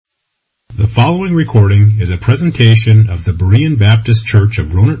The following recording is a presentation of the Berean Baptist Church of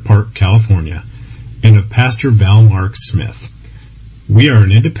Rohnert Park, California, and of Pastor Val Mark Smith. We are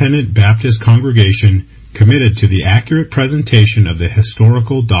an independent Baptist congregation committed to the accurate presentation of the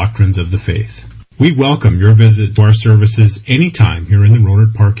historical doctrines of the faith. We welcome your visit to our services anytime here in the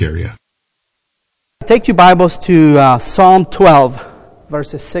Rohnert Park area. Take your Bibles to Psalm 12,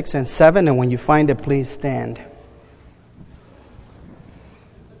 verses 6 and 7, and when you find it, please stand.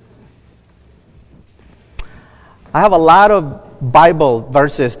 I have a lot of Bible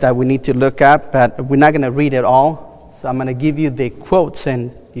verses that we need to look at, but we're not going to read it all. So I'm going to give you the quotes,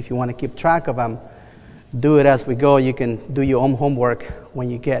 and if you want to keep track of them, do it as we go. You can do your own homework when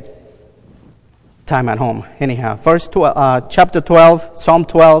you get time at home. Anyhow, chapter 12, Psalm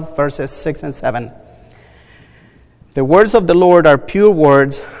 12, verses 6 and 7. The words of the Lord are pure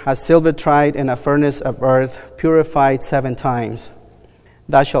words, as silver tried in a furnace of earth, purified 7 times.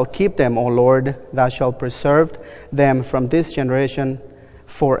 Thou shalt keep them, O Lord. Thou shalt preserve them from this generation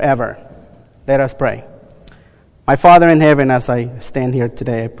forever. Let us pray. My Father in heaven, as I stand here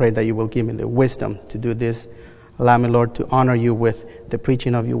today, I pray that you will give me the wisdom to do this. Allow me, Lord, to honor you with the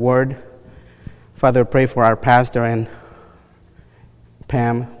preaching of your word. Father, I pray for our pastor and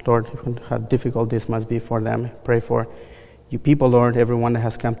Pam, Lord, how difficult this must be for them. Pray for you people, Lord, everyone that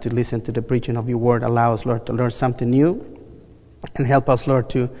has come to listen to the preaching of your word. Allow us, Lord, to learn something new. And help us, Lord,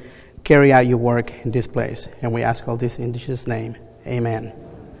 to carry out your work in this place. And we ask all this in Jesus' name. Amen.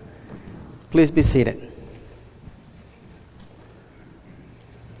 Please be seated.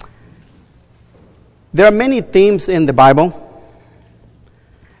 There are many themes in the Bible.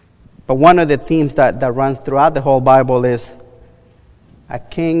 But one of the themes that runs throughout the whole Bible is a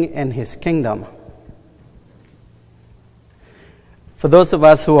king and his kingdom. For those of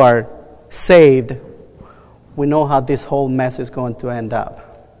us who are saved, we know how this whole mess is going to end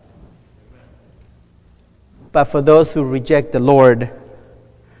up. But for those who reject the Lord,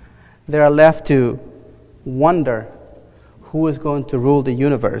 they are left to wonder who is going to rule the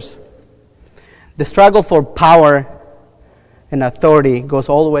universe. The struggle for power and authority goes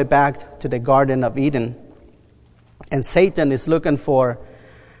all the way back to the Garden of Eden. And Satan is looking for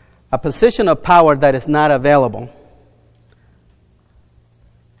a position of power that is not available.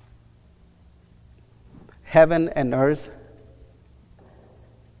 Heaven and earth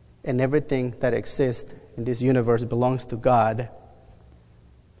and everything that exists in this universe belongs to God.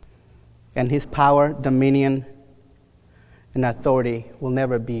 And his power, dominion, and authority will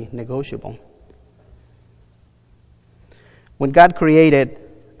never be negotiable. When God created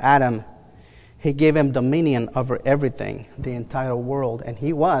Adam, he gave him dominion over everything, the entire world, and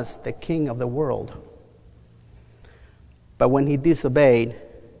he was the king of the world. But when he disobeyed,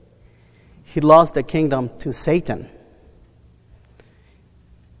 he lost the kingdom to Satan.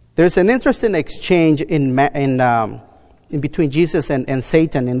 There's an interesting exchange in between Jesus and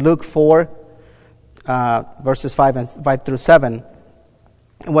Satan in Luke 4, verses 5 through 7.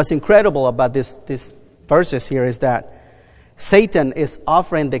 And what's incredible about these verses here is that Satan is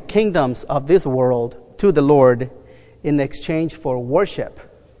offering the kingdoms of this world to the Lord in exchange for worship.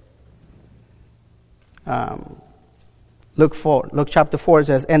 Luke chapter 4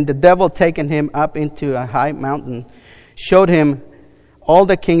 says, And the devil taking him up into a high mountain, showed him all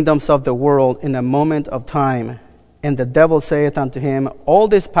the kingdoms of the world in a moment of time. And the devil saith unto him, All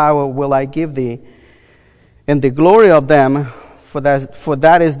this power will I give thee, and the glory of them, for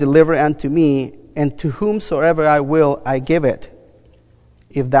that is delivered unto me, and to whomsoever I will I give it.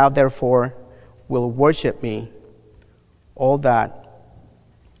 If thou therefore will worship me, all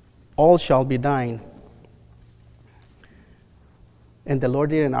shall be thine. And the Lord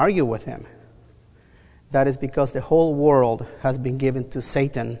didn't argue with him. That is because the whole world has been given to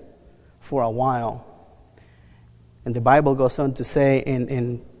Satan for a while. And the Bible goes on to say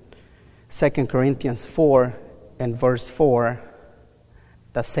in 2 Corinthians 4 and verse 4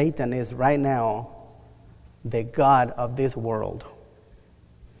 that Satan is right now the god of this world.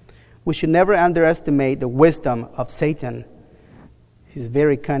 We should never underestimate the wisdom of Satan. He's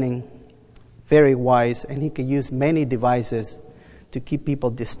very cunning, very wise, and he can use many devices to keep people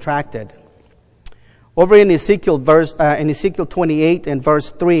distracted. Over in Ezekiel 28 and verse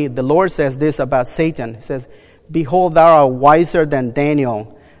 3, the Lord says this about Satan. He says, Behold, thou art wiser than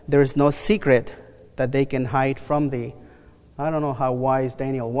Daniel. There is no secret that they can hide from thee. I don't know how wise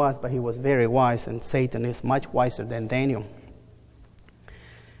Daniel was, but he was very wise, and Satan is much wiser than Daniel.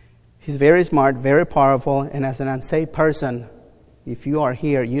 He's very smart, very powerful, and as an unsaved person, if you are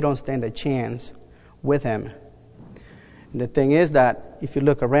here, you don't stand a chance with him. And the thing is that if you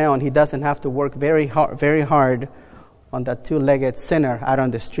look around, he doesn't have to work very hard on the two-legged sinner out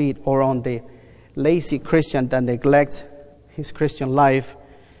on the street, or on the lazy Christian that neglects his Christian life,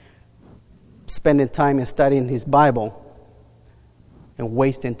 spending time in studying his Bible and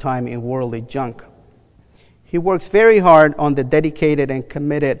wasting time in worldly junk. He works very hard on the dedicated and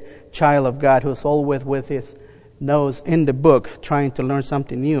committed child of God who's always with his nose in the book trying to learn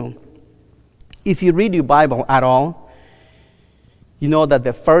something new. If you read your Bible at all, you know that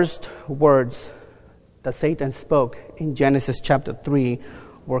the first words that Satan spoke in Genesis chapter 3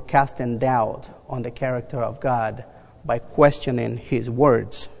 were casting doubt on the character of God by questioning his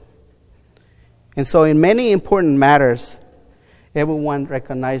words. And so in many important matters, everyone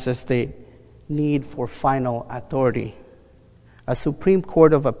recognizes the need for final authority. A Supreme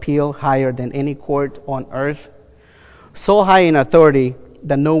Court of Appeal higher than any court on earth, so high in authority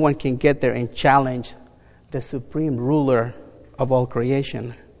that no one can get there and challenge the supreme ruler of all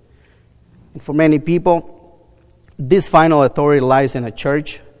creation. And for many people, this final authority lies in a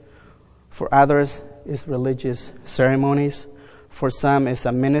church. For others, it's religious ceremonies. For some, it's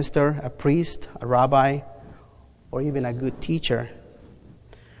a minister, a priest, a rabbi, or even a good teacher.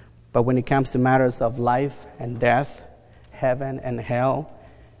 But when it comes to matters of life and death, heaven and hell,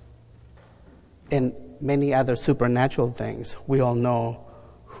 and many other supernatural things, we all know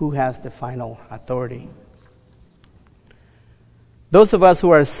who has the final authority. Those of us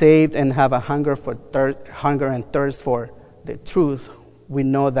who are saved and have a hunger and thirst for the truth, we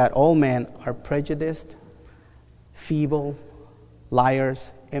know that all men are prejudiced, feeble,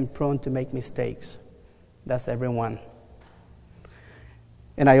 liars, and prone to make mistakes. That's everyone.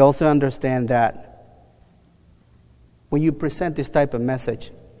 And I also understand that when you present this type of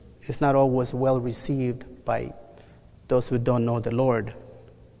message, it's not always well received by those who don't know the Lord.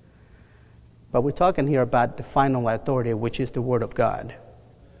 But we're talking here about the final authority, which is the Word of God.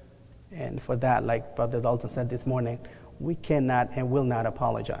 And for that, like Brother Dalton said this morning, we cannot and will not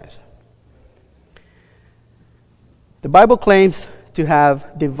apologize. The Bible claims to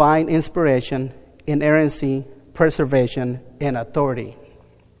have divine inspiration, inerrancy, preservation, and authority.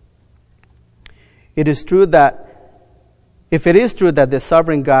 It is true that if it is true that the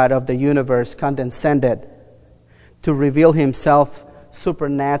sovereign God of the universe condescended to reveal himself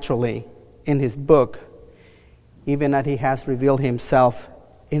supernaturally in his book, even as he has revealed himself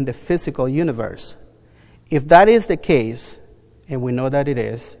in the physical universe, if that is the case, and we know that it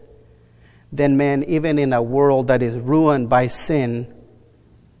is, then man, even in a world that is ruined by sin,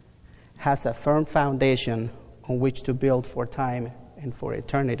 has a firm foundation on which to build for time and for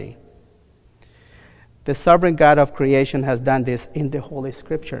eternity. The sovereign God of creation has done this in the Holy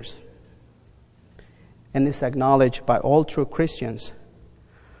Scriptures, and is acknowledged by all true Christians.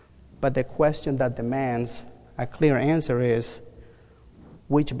 But the question that demands a clear answer is,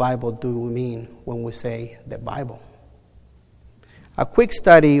 which Bible do we mean when we say the Bible? A quick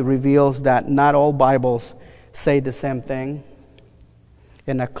study reveals that not all Bibles say the same thing,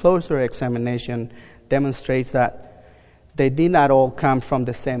 and a closer examination demonstrates that they did not all come from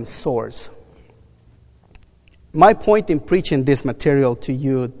the same source. My point in preaching this material to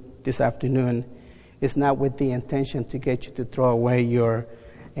you this afternoon is not with the intention to get you to throw away your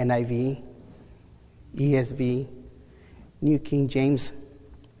NIV, ESV, New King James,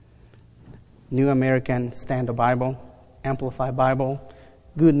 New American Standard Bible, Amplified Bible,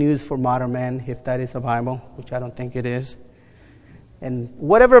 Good News for Modern Man, if that is a Bible, which I don't think it is. And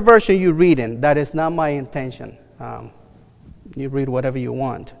whatever version you read in, that is not my intention. You read whatever you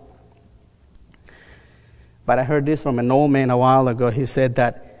want. But I heard this from an old man a while ago. He said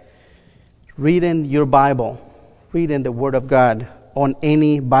that reading your Bible, reading the Word of God on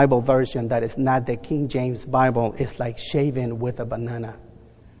any Bible version that is not the King James Bible is like shaving with a banana,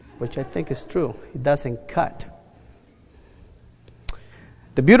 which I think is true. It doesn't cut.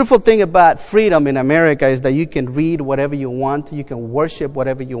 The beautiful thing about freedom in America is that you can read whatever you want. You can worship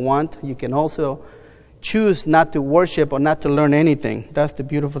whatever you want. You can also choose not to worship or not to learn anything. That's the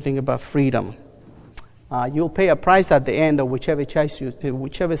beautiful thing about freedom. You'll pay a price at the end of whichever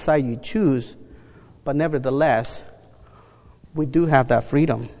side you choose, but nevertheless, we do have that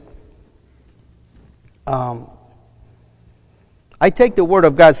freedom. I take the Word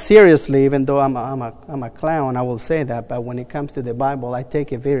of God seriously, even though I'm a clown, I will say that. But when it comes to the Bible, I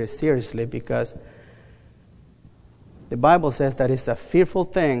take it very seriously because the Bible says that it's a fearful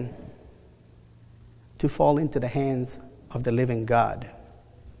thing to fall into the hands of the living God.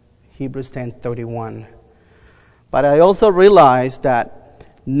 Hebrews 10:31. But I also realize that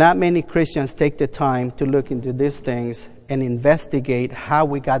not many Christians take the time to look into these things and investigate how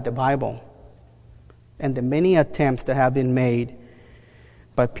we got the Bible and the many attempts that have been made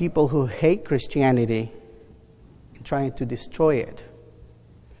by people who hate Christianity trying to destroy it.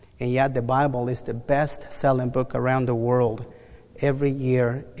 And yet the Bible is the best-selling book around the world every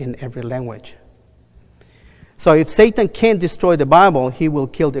year in every language. So if Satan can't destroy the Bible, he will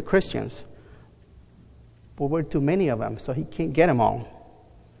kill the Christians. But we're too many of them, so he can't get them all.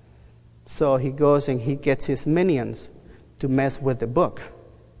 So he goes and he gets his minions to mess with the book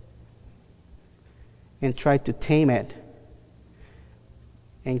and try to tame it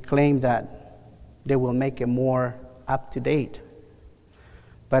and claim that they will make it more up-to-date.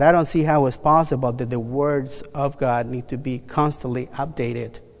 But I don't see how it's possible that the words of God need to be constantly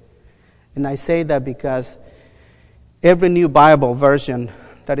updated. And I say that because every new Bible version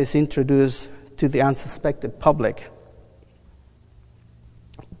that is introduced to the unsuspected public,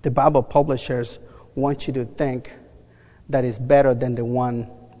 the Bible publishers want you to think that it's better than the one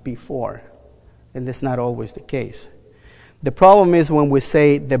before. And that's not always the case. The problem is when we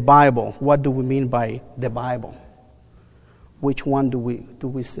say the Bible, what do we mean by the Bible? Which one do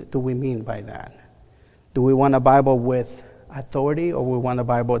we mean by that? Do we want a Bible with authority, or we want a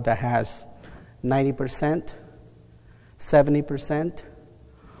Bible that has 90%, 70%,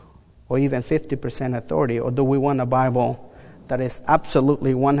 or even 50% authority? Or do we want a Bible that is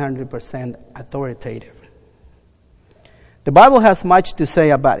absolutely 100% authoritative? The Bible has much to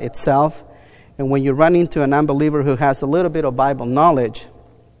say about itself, and when you run into an unbeliever who has a little bit of Bible knowledge,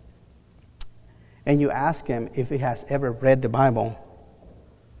 and you ask him if he has ever read the Bible,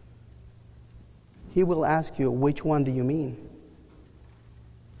 he will ask you, which one do you mean?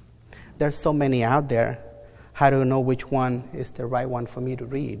 There's so many out there. How do you know which one is the right one for me to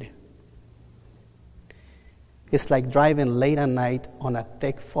read? It's like driving late at night on a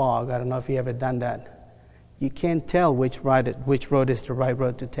thick fog. I don't know if you ever done that. You can't tell which road is the right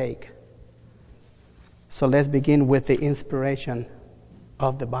road to take. So let's begin with the inspiration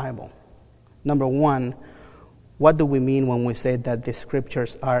of the Bible. Number one, what do we mean when we say that the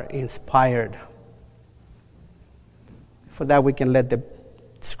scriptures are inspired? For that, we can let the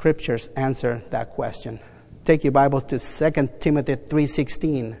scriptures answer that question. Take your Bibles to 2 Timothy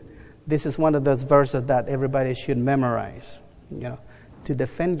 3:16. This is one of those verses that everybody should memorize, to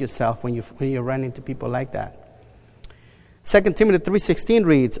defend yourself when you run into people like that. 2 Timothy 3:16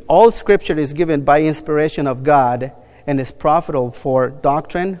 reads, "All scripture is given by inspiration of God and is profitable for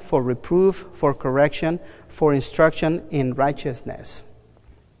doctrine, for reproof, for correction, for instruction in righteousness."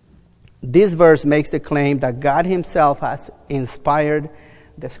 This verse makes the claim that God himself has inspired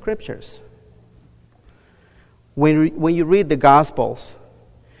the scriptures. When you read the Gospels,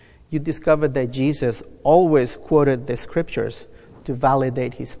 you discover that Jesus always quoted the scriptures to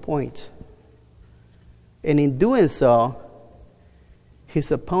validate his point. And in doing so, his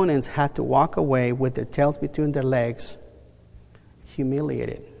opponents had to walk away with their tails between their legs,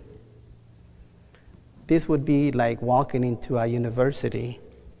 humiliated. This would be like walking into a university,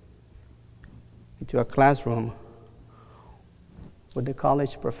 into a classroom, with the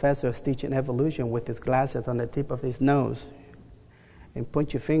college professor is teaching evolution with his glasses on the tip of his nose, and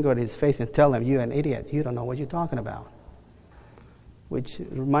point your finger at his face and tell him, "You're an idiot. You don't know what you're talking about." Which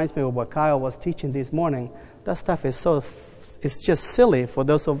reminds me of what Kyle was teaching this morning. That stuff is it's just silly for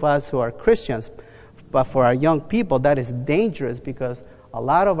those of us who are Christians. But for our young people, that is dangerous, because a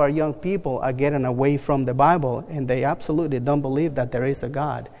lot of our young people are getting away from the Bible, and they absolutely don't believe that there is a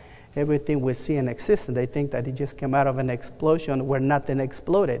God. Everything we see in existence, they think that it just came out of an explosion where nothing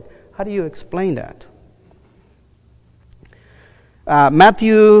exploded. How do you explain that?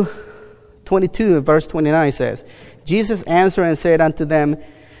 Matthew 22, verse 29 says, "Jesus answered and said unto them,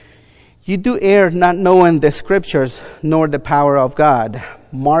 You do err, not knowing the scriptures, nor the power of God."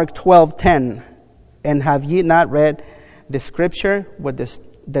 Mark 12:10, "And have ye not read the scripture, where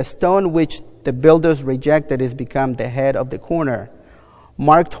the stone which the builders rejected is become the head of the corner?"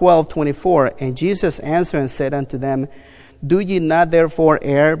 Mark 12:24, "And Jesus answered and said unto them, Do ye not therefore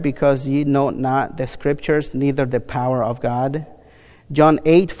err, because ye know not the scriptures, neither the power of God?" John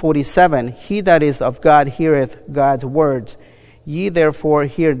 8:47, "He that is of God heareth God's words. Ye therefore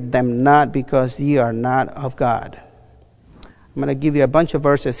hear them not, because ye are not of God." I'm going to give you a bunch of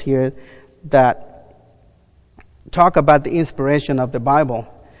verses here that talk about the inspiration of the Bible.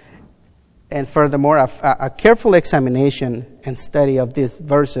 And furthermore, a careful examination and study of these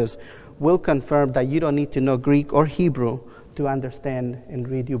verses will confirm that you don't need to know Greek or Hebrew to understand and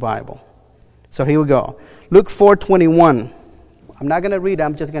read your Bible. So here we go. Luke 4:21. I'm not going to read it.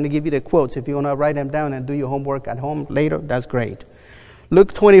 I'm just going to give you the quotes. If you want to write them down and do your homework at home later, that's great.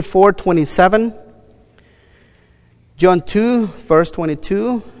 Luke 24:27. John 2, verse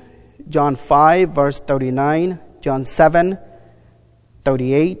 22. John 5, verse 39. John 7,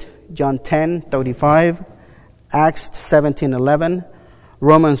 38. John 10, 35. Acts 17:11,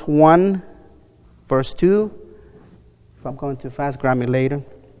 Romans 1, verse 2. If I'm going too fast, grab me later.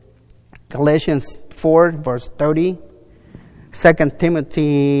 Galatians 4, verse 30. 2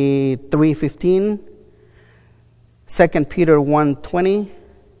 Timothy 3:15. 2 Peter 1:20.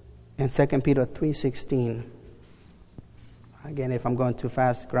 And 2 Peter 3:16. Again, if I'm going too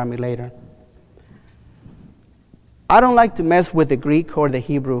fast, grab me later. I don't like to mess with the Greek or the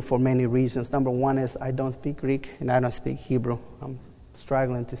Hebrew for many reasons. Number one is I don't speak Greek and I don't speak Hebrew. I'm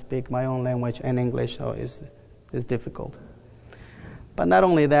struggling to speak my own language and English, so it's difficult. But not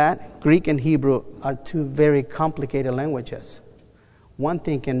only that, Greek and Hebrew are two very complicated languages. One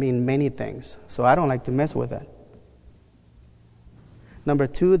thing can mean many things, so I don't like to mess with it. Number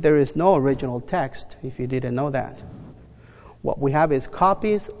two, there is no original text, if you didn't know that. What we have is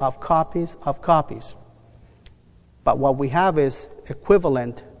copies of copies of copies. But what we have is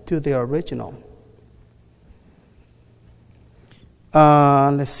equivalent to the original.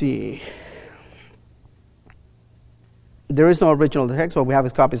 Let's see. There is no original text. What we have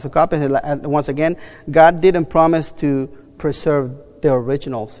is copies of copies. And once again, God didn't promise to preserve the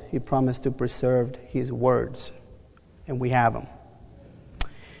originals. He promised to preserve His words. And we have them.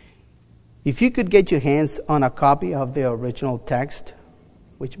 If you could get your hands on a copy of the original text,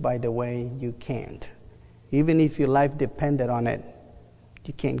 which, by the way, you can't. Even if your life depended on it,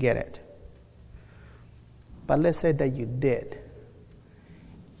 you can't get it. But let's say that you did.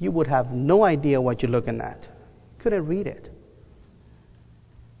 You would have no idea what you're looking at. You couldn't read it.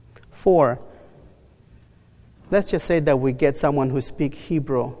 4, let's just say that we get someone who speaks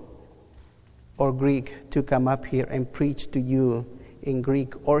Hebrew or Greek to come up here and preach to you in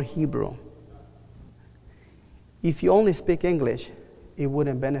Greek or Hebrew. If you only speak English, it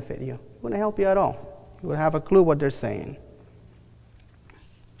wouldn't benefit you. It wouldn't help you at all. You would have a clue what they're saying.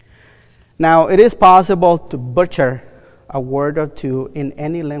 Now, it is possible to butcher a word or two in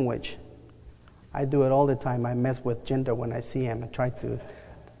any language. I do it all the time. I mess with Jinder when I see him. I try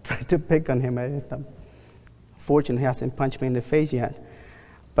to pick on him. Fortunately, he hasn't punched me in the face yet.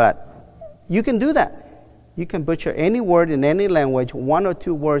 But you can do that. You can butcher any word in any language. 1 or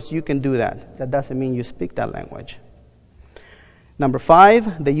 2 words, you can do that. That doesn't mean you speak that language. Number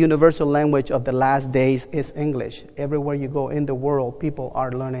 5, the universal language of the last days is English. Everywhere you go in the world, people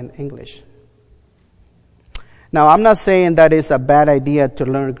are learning English. Now, I'm not saying that it's a bad idea to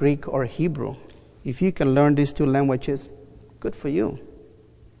learn Greek or Hebrew. If you can learn these 2 languages, good for you.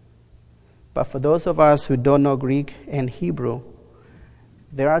 But for those of us who don't know Greek and Hebrew,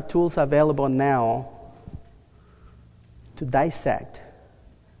 there are tools available now to dissect,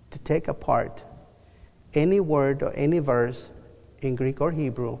 to take apart any word or any verse in Greek or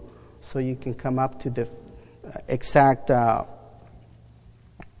Hebrew, so you can come up to the exact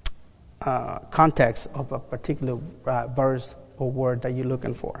context of a particular verse or word that you're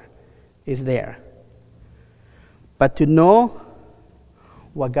looking for. Is there. But to know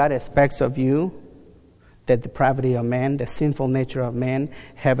what God expects of you, the depravity of man, the sinful nature of man,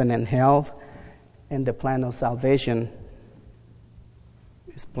 heaven and hell, and the plan of salvation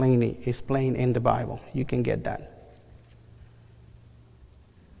is plain in the Bible. You can get that.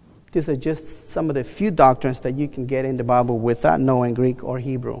 These are just some of the few doctrines that you can get in the Bible without knowing Greek or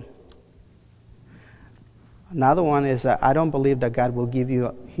Hebrew. Another one is that I don't believe that God will give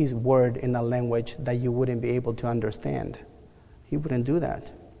you His word in a language that you wouldn't be able to understand. He wouldn't do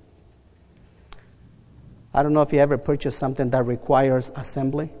that. I don't know if you ever purchased something that requires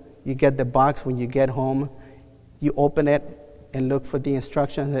assembly. You get the box when you get home, you open it and look for the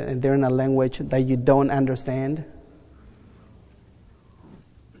instructions, and they're in a language that you don't understand.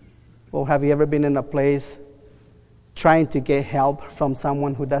 Or have you ever been in a place trying to get help from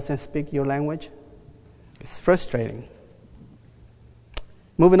someone who doesn't speak your language? It's frustrating.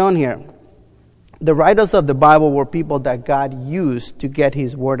 Moving on here. The writers of the Bible were people that God used to get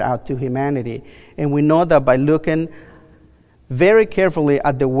His word out to humanity. And we know that by looking very carefully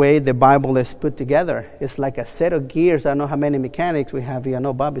at the way the Bible is put together. It's like a set of gears. I don't know how many mechanics we have here. I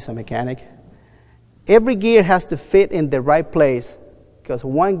know Bobby's a mechanic. Every gear has to fit in the right place, because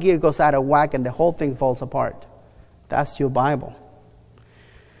one gear goes out of whack and the whole thing falls apart. That's your Bible.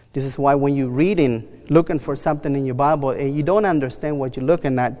 This is why when you're reading, looking for something in your Bible, and you don't understand what you're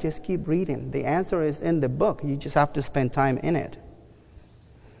looking at, just keep reading. The answer is in the book. You just have to spend time in it.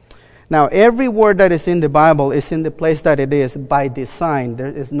 Now, every word that is in the Bible is in the place that it is by design. There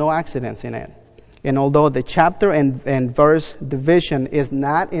is no accidents in it. And although the chapter and verse division is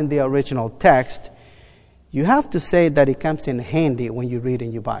not in the original text, you have to say that it comes in handy when you read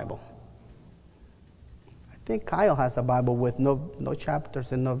in your Bible. I think Kyle has a Bible with no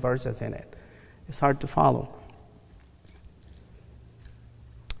chapters and no verses in it. It's hard to follow.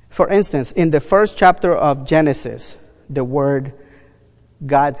 For instance, in the first chapter of Genesis, the word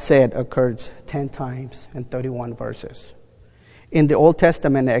God said occurs 10 times in 31 verses. In the Old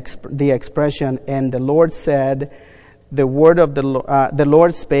Testament, the expression, and the Lord said, the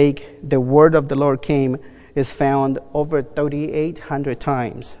Lord spake, the word of the Lord came, is found over 3,800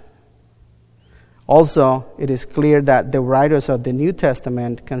 times. Also, it is clear that the writers of the New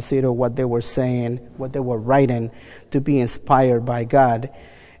Testament consider what they were saying, what they were writing, to be inspired by God.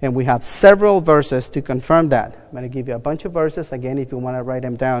 And we have several verses to confirm that. I'm going to give you a bunch of verses. Again, if you want to write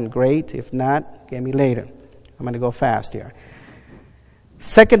them down, great. If not, get me later. I'm going to go fast here.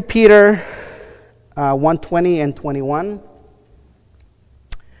 2 Peter 1:20 and 21.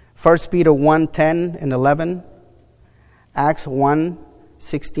 1 Peter 1:10 and 11. Acts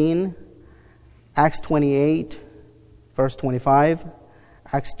 1:16. Acts 28, verse 25.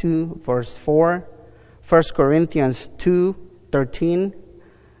 Acts 2, verse 4. 1 Corinthians 2:13.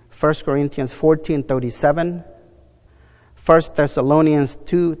 1 Corinthians 14:37, 1 Thessalonians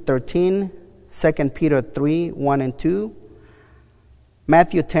 2:13, 2 Peter 3:1 and 2,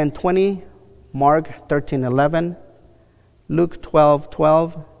 Matthew 10:20, Mark 13:11, Luke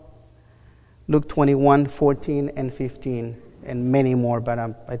 12:12, Luke 21:14 and 15, and many more, but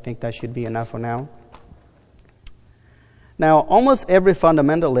I think that should be enough for now. Now, almost every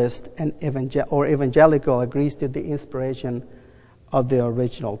fundamentalist and evangelical agrees to the inspiration of the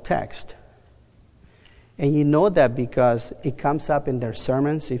original text. And you know that because it comes up in their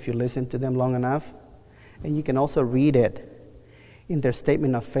sermons if you listen to them long enough. And you can also read it in their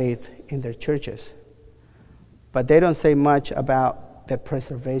statement of faith in their churches. But they don't say much about the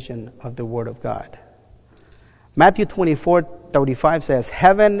preservation of the Word of God. Matthew 24:35 says,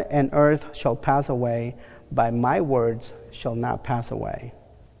 heaven and earth shall pass away, but my words shall not pass away.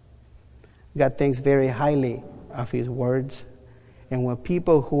 God thinks very highly of His words. And when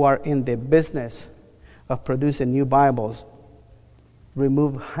people who are in the business of producing new Bibles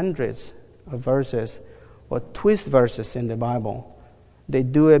remove hundreds of verses or twist verses in the Bible, they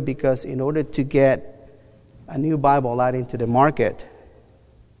do it because in order to get a new Bible out into the market,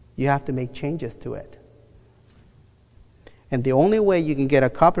 you have to make changes to it. And the only way you can get a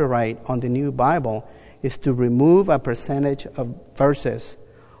copyright on the new Bible is to remove a percentage of verses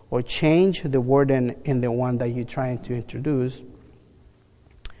or change the wording in the one that you're trying to introduce.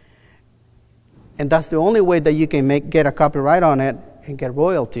 And that's the only way that you can get a copyright on it and get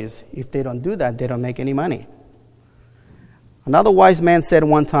royalties. If they don't do that, they don't make any money. Another wise man said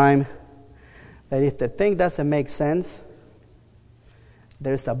one time that if the thing doesn't make sense,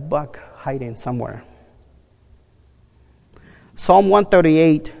 there's a buck hiding somewhere. Psalm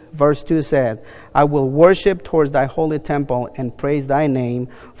 138, verse 2 says, I will worship towards thy holy temple and praise thy name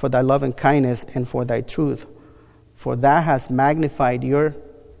for thy loving kindness and for thy truth. For thou hast magnified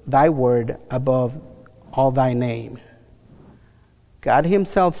thy word above all thy name. God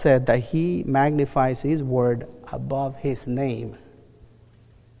Himself said that He magnifies His word above His name.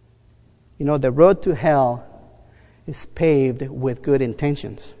 You know, the road to hell is paved with good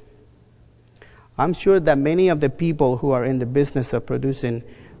intentions. I'm sure that many of the people who are in the business of producing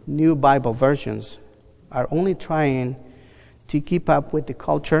new Bible versions are only trying to keep up with the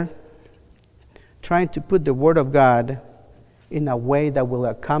culture, trying to put the Word of God in a way that will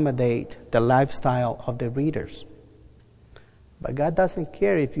accommodate the lifestyle of the readers. But God doesn't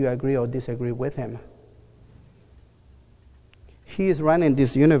care if you agree or disagree with Him. He is running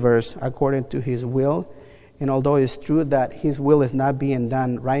this universe according to His will, and although it's true that His will is not being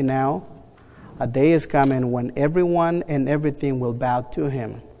done right now, a day is coming when everyone and everything will bow to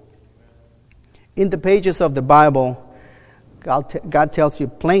Him. In the pages of the Bible, God tells you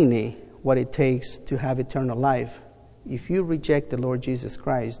plainly what it takes to have eternal life. If you reject the Lord Jesus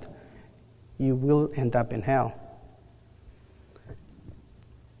Christ, you will end up in hell.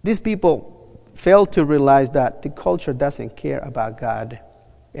 These people fail to realize that the culture doesn't care about God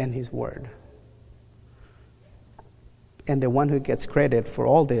and His Word. And the one who gets credit for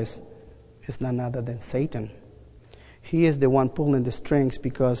all this is none other than Satan. He is the one pulling the strings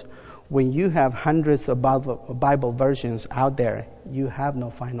because when you have hundreds of Bible versions out there, you have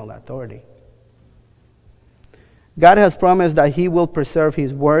no final authority. God has promised that He will preserve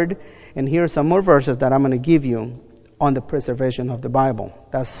His Word. And here are some more verses that I'm going to give you on the preservation of the Bible.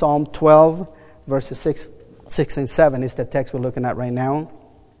 That's Psalm 12, verses 6 and 7 is the text we're looking at right now.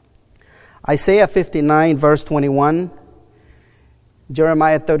 Isaiah 59, verse 21.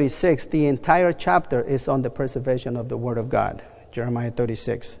 Jeremiah 36, the entire chapter is on the preservation of the Word of God. Jeremiah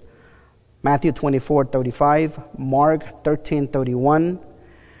 36. Matthew 24:35. Mark 13:31.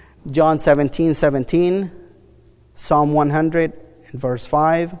 John 17:17. Psalm 100 in verse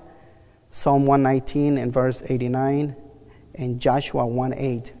 5, Psalm 119 in verse 89, and Joshua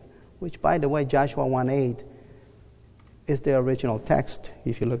 1:8, which, by the way, Joshua 1:8 is the original text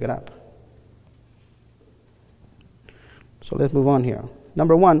if you look it up. So let's move on here.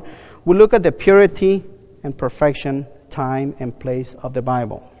 Number 1, we look at the purity and perfection, time and place of the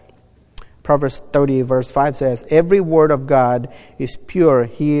Bible. Proverbs 30 verse 5 says, "Every word of God is pure.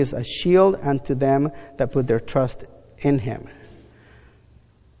 He is a shield unto them that put their trust in him."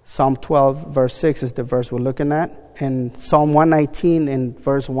 Psalm 12 verse 6 is the verse we're looking at. And Psalm 119 in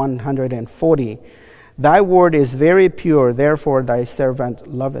verse 140, "Thy word is very pure, therefore thy servant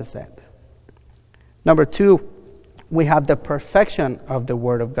loveth it." Number 2, we have the perfection of the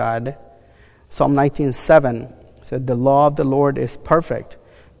word of God. Psalm 19:7 said, "The law of the Lord is perfect,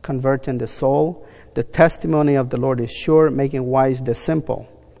 converting the soul. The testimony of the Lord is sure, making wise the simple."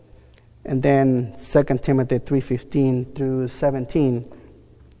 And then 2 Timothy 3:15 through 17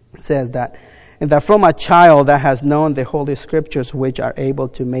 says that, "And that from a child that has known the holy scriptures, which are able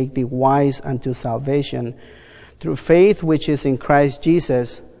to make thee wise unto salvation through faith which is in Christ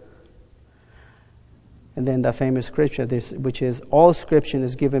Jesus." And then the famous scripture, which is, "All scripture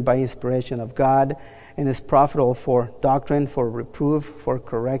is given by inspiration of God, and is profitable for doctrine, for reproof, for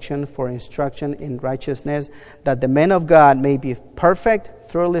correction, for instruction in righteousness, that the man of God may be perfect,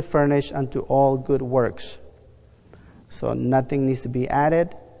 thoroughly furnished unto all good works." So nothing needs to be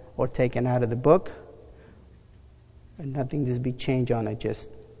added or taken out of the book, and nothing needs to be changed on it. Just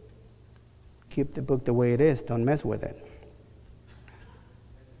keep the book the way it is. Don't mess with it.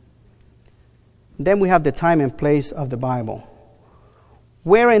 Then we have the time and place of the Bible.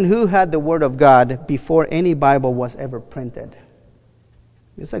 Where and who had the Word of God before any Bible was ever printed?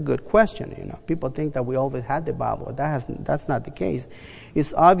 It's a good question. People think that we always had the Bible. That's not the case.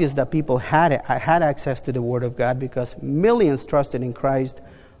 It's obvious that people had access to the Word of God because millions trusted in Christ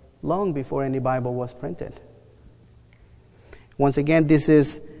long before any Bible was printed. Once again, this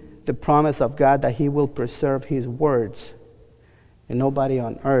is the promise of God that He will preserve His words, and nobody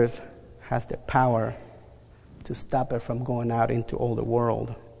on earth has the power to stop it from going out into all the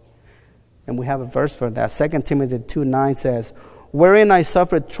world. And we have a verse for that. 2 Timothy 2:9 says, "Wherein I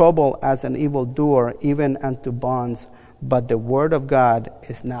suffered trouble as an evildoer, even unto bonds, but the word of God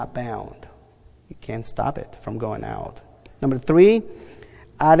is not bound." You can't stop it from going out. Number 3,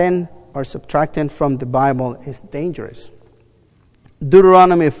 adding or subtracting from the Bible is dangerous.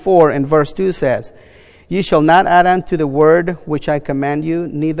 Deuteronomy 4 and verse 2 says, "Ye shall not add unto the word which I command you,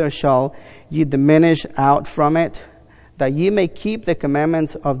 neither shall ye diminish out from it, that ye may keep the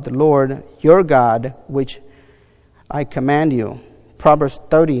commandments of the Lord your God, which I command you." Proverbs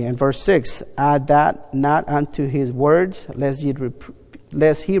 30 and verse 6, "Add that not unto his words, lest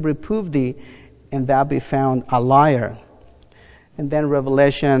he reprove thee, and thou be found a liar." And then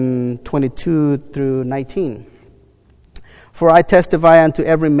Revelation 22 through 19. "For I testify unto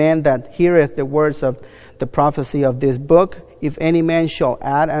every man that heareth the words of the prophecy of this book, if any man shall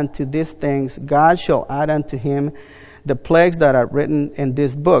add unto these things, God shall add unto him the plagues that are written in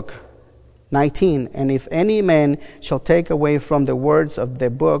this book." 19, "And if any man shall take away from the words of the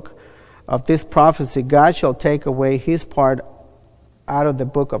book of this prophecy, God shall take away his part out of the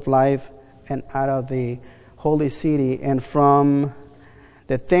book of life and out of the holy city and from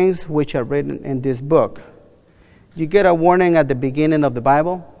the things which are written in this book." You get a warning at the beginning of the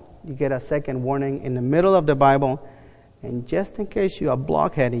Bible. You get a second warning in the middle of the Bible. And just in case you are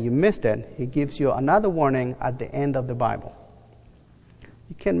blockhead and you missed it, He gives you another warning at the end of the Bible.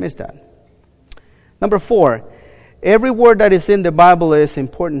 You can't miss that. Number 4, every word that is in the Bible is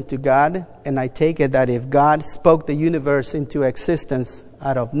important to God. And I take it that if God spoke the universe into existence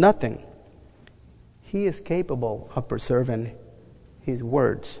out of nothing, He is capable of preserving His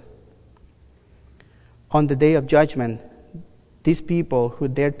words. On the day of judgment, these people who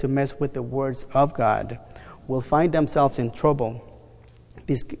dare to mess with the words of God will find themselves in trouble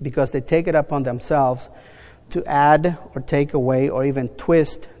because they take it upon themselves to add or take away or even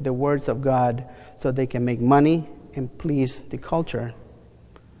twist the words of God so they can make money and please the culture.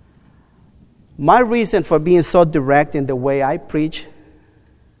 My reason for being so direct in the way I preach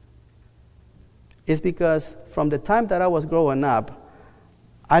is because from the time that I was growing up,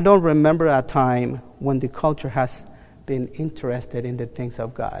 I don't remember a time when the culture has been interested in the things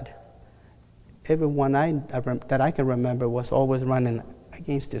of God. Everyone that I can remember was always running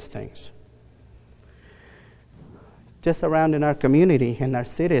against these things. Just around in our community, in our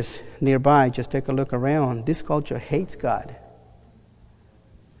cities nearby, just take a look around. This culture hates God.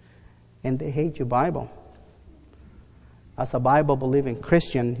 And they hate your Bible. As a Bible-believing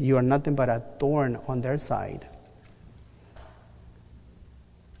Christian, you are nothing but a thorn on their side.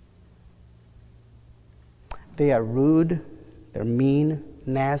 They are rude, they're mean,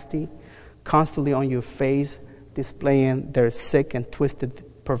 nasty, constantly on your face, displaying their sick and twisted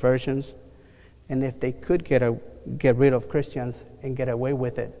perversions. And if they could get rid of Christians and get away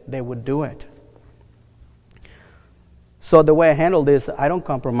with it, they would do it. So the way I handle this, I don't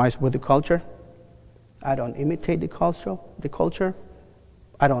compromise with the culture. I don't imitate the culture.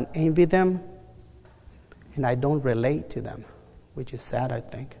 I don't envy them. And I don't relate to them, which is sad, I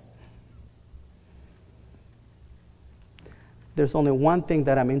think. There's only one thing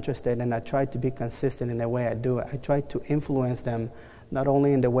that I'm interested in, and I try to be consistent in the way I do it. I try to influence them, not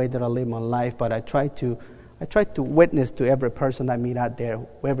only in the way that I live my life, but I try to witness to every person I meet out there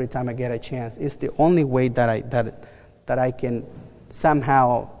every time I get a chance. It's the only way that I can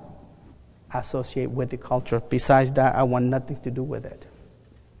somehow associate with the culture. Besides that, I want nothing to do with it.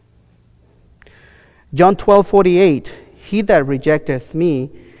 John 12:48, he that rejecteth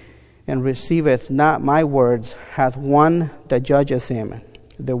me and receiveth not my words hath one that judges him.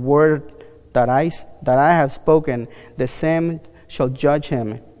 The word that I have spoken, the same shall judge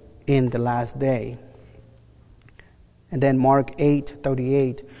him in the last day. And then Mark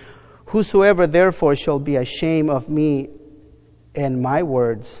 8:38, whosoever therefore shall be ashamed of me and my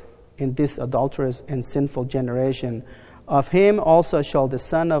words in this adulterous and sinful generation, of him also shall the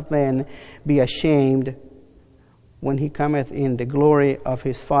Son of Man be ashamed when he cometh in the glory of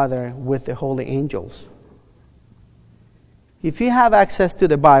his Father with the holy angels. If you have access to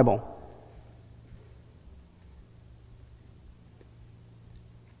the Bible,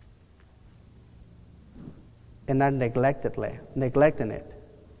 and not neglecting it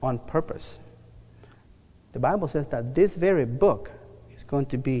on purpose, the Bible says that this very book is going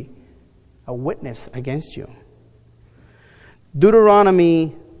to be a witness against you.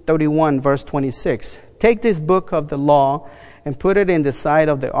 Deuteronomy 31, verse 26. Take this book of the law and put it in the side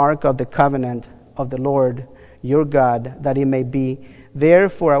of the ark of the covenant of the Lord your God, that it may be there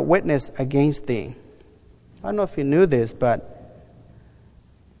for a witness against thee. I don't know if you knew this, but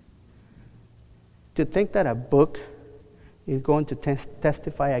to think that a book is going to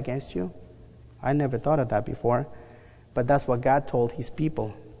testify against you, I never thought of that before. But that's what God told his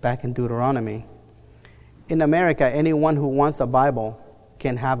people back in Deuteronomy. In America, anyone who wants a Bible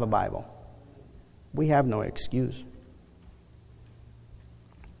can have a Bible. We have no excuse.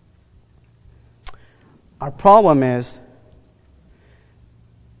 Our problem is,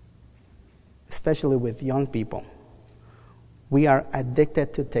 especially with young people, we are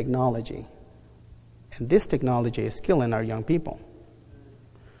addicted to technology. And this technology is killing our young people.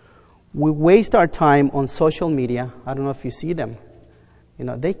 We waste our time on social media. I don't know if you see them. You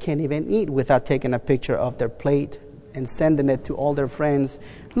know, they can't even eat without taking a picture of their plate and sending it to all their friends.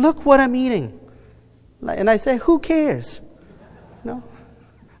 Look what I'm eating. And I say, who cares? No.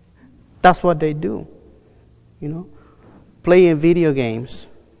 That's what they do. You know, playing video games,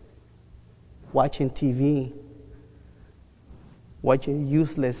 watching TV, watching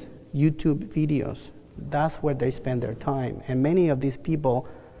useless YouTube videos. That's where they spend their time. And many of these people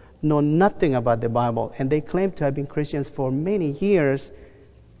know nothing about the Bible, and they claim to have been Christians for many years.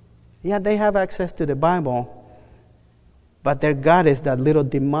 Yeah, they have access to the Bible, but their God is that little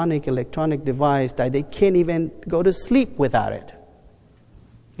demonic electronic device that they can't even go to sleep without it.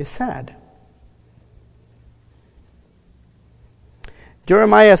 It's sad.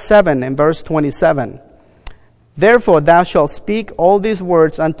 Jeremiah 7 and verse 27. Therefore thou shalt speak all these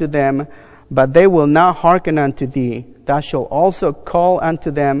words unto them, but they will not hearken unto thee. Thou shalt also call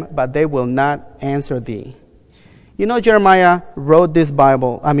unto them, but they will not answer thee. You know, Jeremiah wrote these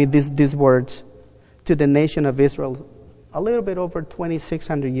words to the nation of Israel a little bit over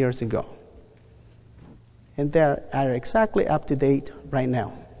 2,600 years ago. And they are exactly up to date right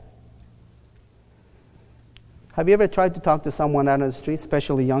now. Have you ever tried to talk to someone out on the street,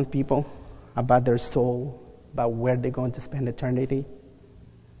 especially young people, about their soul, about where they're going to spend eternity?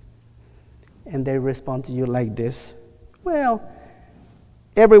 And they respond to you like this: well,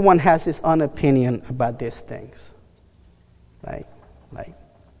 everyone has his own opinion about these things. Right? Like,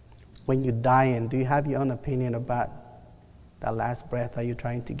 when you die, do you have your own opinion about that last breath that you're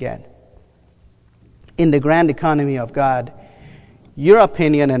trying to get? In the grand economy of God, your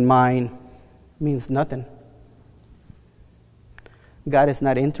opinion and mine means nothing. God is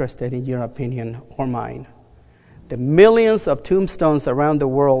not interested in your opinion or mine. The millions of tombstones around the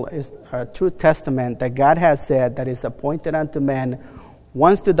world are a true testament that God has said that is appointed unto men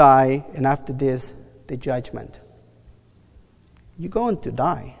once to die, and after this, the judgment. You're going to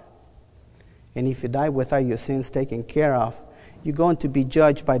die. And if you die without your sins taken care of, you're going to be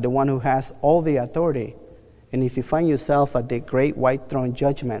judged by the one who has all the authority. And if you find yourself at the great white throne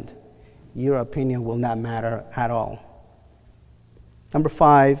judgment, Your opinion will not matter at all. Number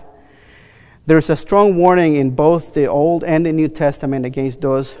 5, there's a strong warning in both the Old and the New Testament against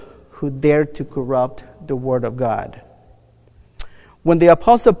those who dare to corrupt the Word of God. When the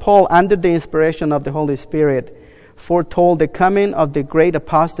Apostle Paul, under the inspiration of the Holy Spirit, foretold the coming of the great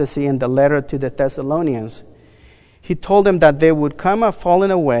apostasy in the letter to the Thessalonians, he told them that they would come a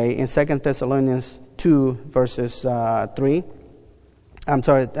falling away in 2 Thessalonians 2,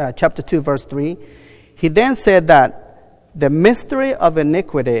 chapter 2, verse 3. He then said that the mystery of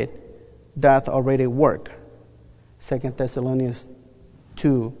iniquity doth already work. 2 Thessalonians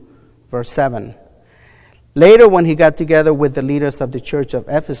 2, verse 7. Later, when he got together with the leaders of the church of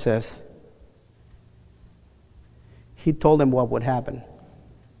Ephesus, he told them what would happen.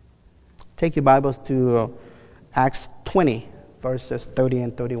 Take your Bibles to Acts 20, verses 30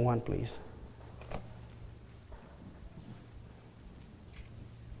 and 31, please.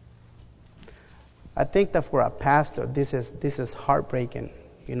 I think that for a pastor, this is heartbreaking.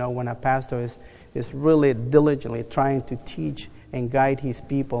 You know, when a pastor is really diligently trying to teach and guide his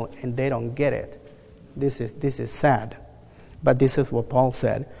people and they don't get it. This is sad. But this is what Paul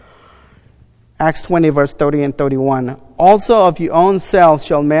said. Acts 20, verse 30 and 31. Also of your own selves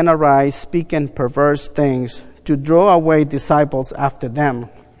shall men arise, speaking perverse things, to draw away disciples after them.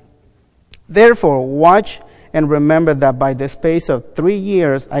 Therefore, watch and remember that by the space of 3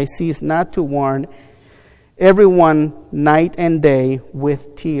 years I cease not to warn everyone night and day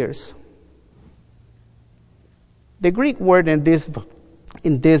with tears. The Greek word in this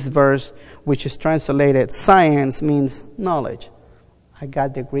verse, which is translated science, means knowledge. I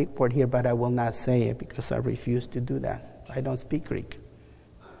got the Greek word here, but I will not say it because I refuse to do that. I don't speak Greek.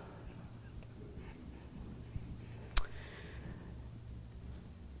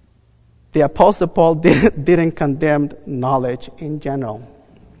 The Apostle Paul didn't condemn knowledge in general,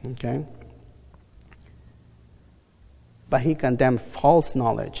 okay? But he condemned false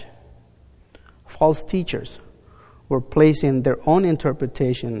knowledge. False teachers were placing their own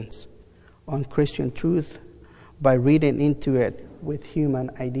interpretations on Christian truth by reading into it with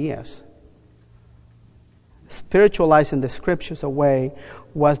human ideas. Spiritualizing the scriptures away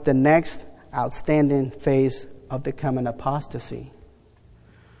was the next outstanding phase of the coming apostasy.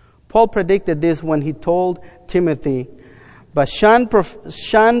 Paul predicted this when he told Timothy, but shun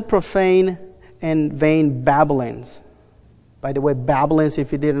profane and vain babblings. By the way, babblings,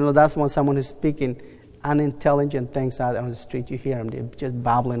 if you didn't know, that's when someone is speaking unintelligent things out on the street. You hear them, they're just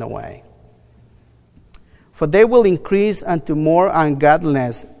babbling away. For they will increase unto more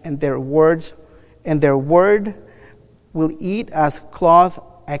ungodliness, and their word will eat as cloth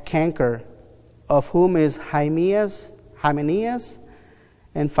a canker, of whom is Hymenaeus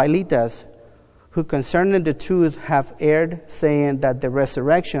and Philetus, who concerning the truth have erred, saying that the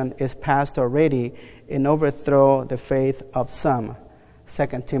resurrection is past already, and overthrow the faith of some.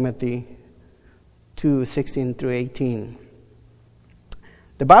 2 Timothy 2:16 through 18.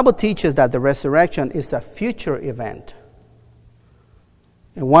 The Bible teaches that the resurrection is a future event.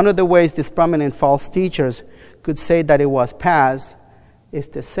 And one of the ways these prominent false teachers could say that it was past is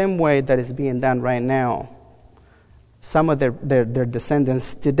the same way that it's being done right now. Some of their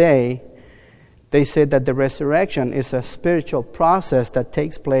descendants today, they say that the resurrection is a spiritual process that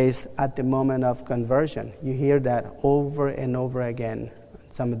takes place at the moment of conversion. You hear that over and over again.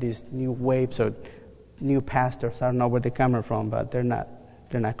 Some of these new waves or new pastors, I don't know where they're coming from, but they're not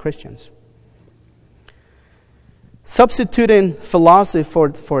Christians. Substituting philosophy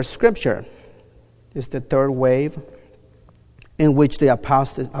for Scripture is the third wave in which the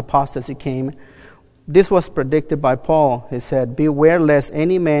apostasy came. This was predicted by Paul. He said, beware lest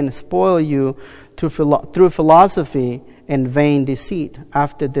any man spoil you through philosophy and vain deceit,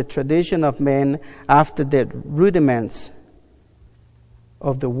 after the tradition of men, after the rudiments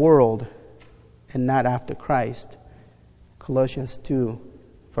of the world, and not after Christ. Colossians 2,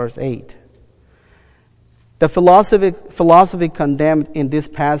 verse 8. The philosophy condemned in this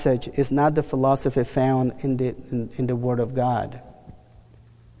passage is not the philosophy found in the Word of God,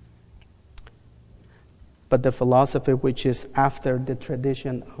 but the philosophy which is after the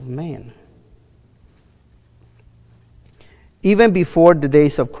tradition of man. Even before the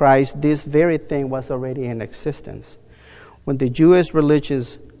days of Christ, this very thing was already in existence. When the Jewish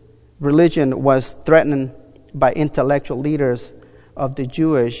religion was threatened by intellectual leaders of the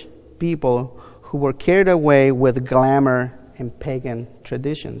Jewish people who were carried away with glamour and pagan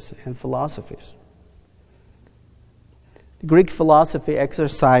traditions and philosophies. Greek philosophy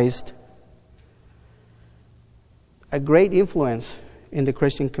exercised a great influence in the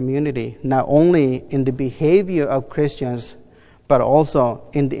Christian community, not only in the behavior of Christians, but also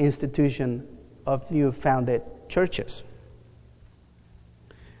in the institution of new founded churches.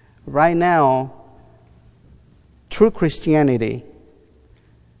 Right now, true Christianity,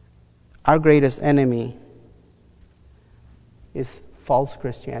 our greatest enemy, is false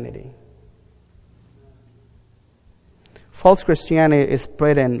Christianity. False Christianity is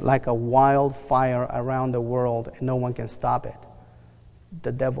spreading like a wildfire around the world, and no one can stop it.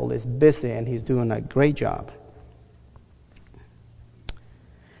 The devil is busy, and he's doing a great job.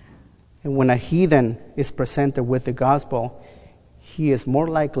 And when a heathen is presented with the gospel, he is more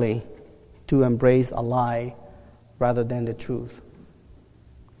likely to embrace a lie rather than the truth.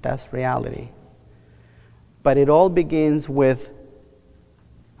 That's reality. But it all begins with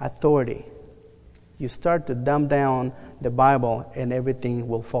authority. You start to dumb down the Bible, and everything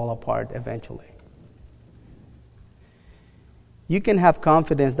will fall apart eventually. You can have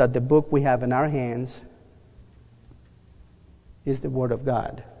confidence that the book we have in our hands is the Word of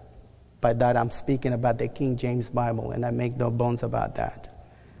God. By that, I'm speaking about the King James Bible, and I make no bones about that.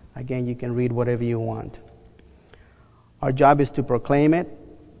 Again, you can read whatever you want. Our job is to proclaim it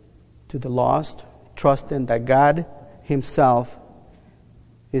to the lost, trusting that God Himself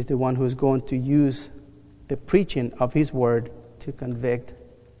is the one who is going to use the preaching of His Word to convict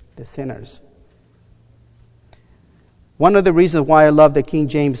the sinners. One of the reasons why I love the King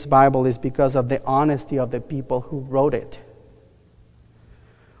James Bible is because of the honesty of the people who wrote it.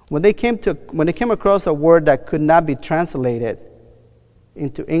 When they came across a word that could not be translated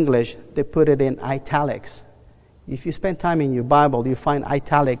into English, they put it in italics. If you spend time in your Bible, you find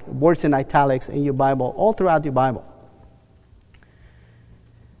words in italics in your Bible, all throughout your Bible.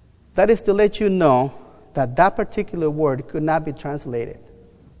 That is to let you know that that particular word could not be translated.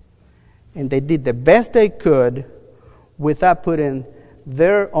 And they did the best they could without putting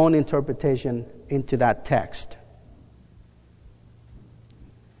their own interpretation into that text.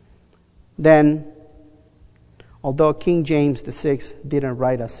 Then, although King James VI didn't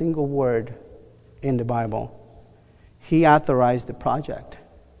write a single word in the Bible, he authorized the project.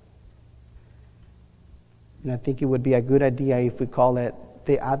 And I think it would be a good idea if we call it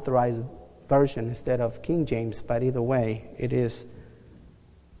the authorized version instead of King James, but either way, it is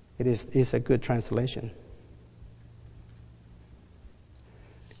a good translation.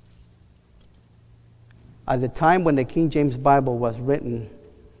 At the time when the King James Bible was written,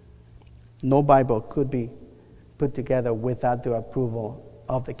 no Bible could be put together without the approval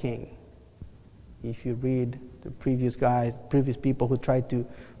of the king. If you read the previous people who tried to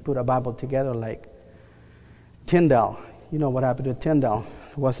put a Bible together, like Tyndale, you know what happened to Tyndale.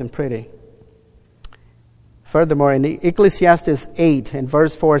 It wasn't pretty. Furthermore, in Ecclesiastes 8 and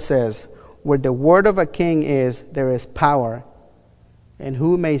verse 4 says, where the word of a king is, there is power. And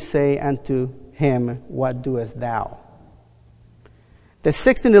who may say unto him, what doest thou? The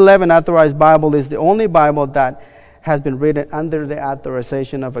 1611 Authorized Bible is the only Bible that has been written under the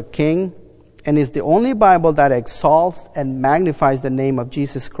authorization of a king, and is the only Bible that exalts and magnifies the name of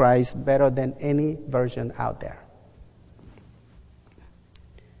Jesus Christ better than any version out there.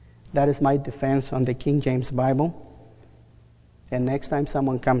 That is my defense on the King James Bible. And next time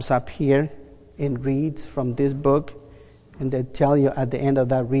someone comes up here and reads from this book, and they tell you at the end of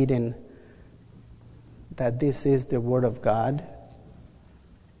that reading that this is the Word of God,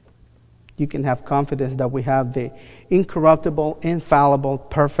 you can have confidence that we have the incorruptible, infallible,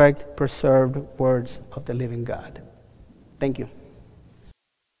 perfect, preserved words of the living God. Thank you.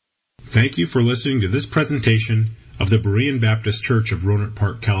 Thank you for listening to this presentation of the Berean Baptist Church of Rohnert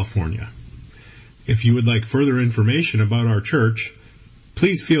Park, California. If you would like further information about our church,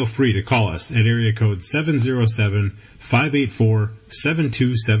 please feel free to call us at area code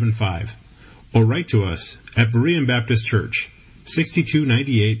 707-584-7275 or write to us at Berean Baptist Church,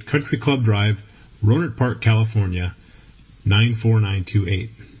 6298 Country Club Drive, Rohnert Park, California,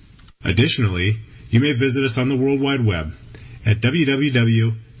 94928. Additionally, you may visit us on the World Wide Web at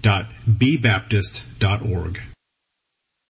www.bbaptist.org.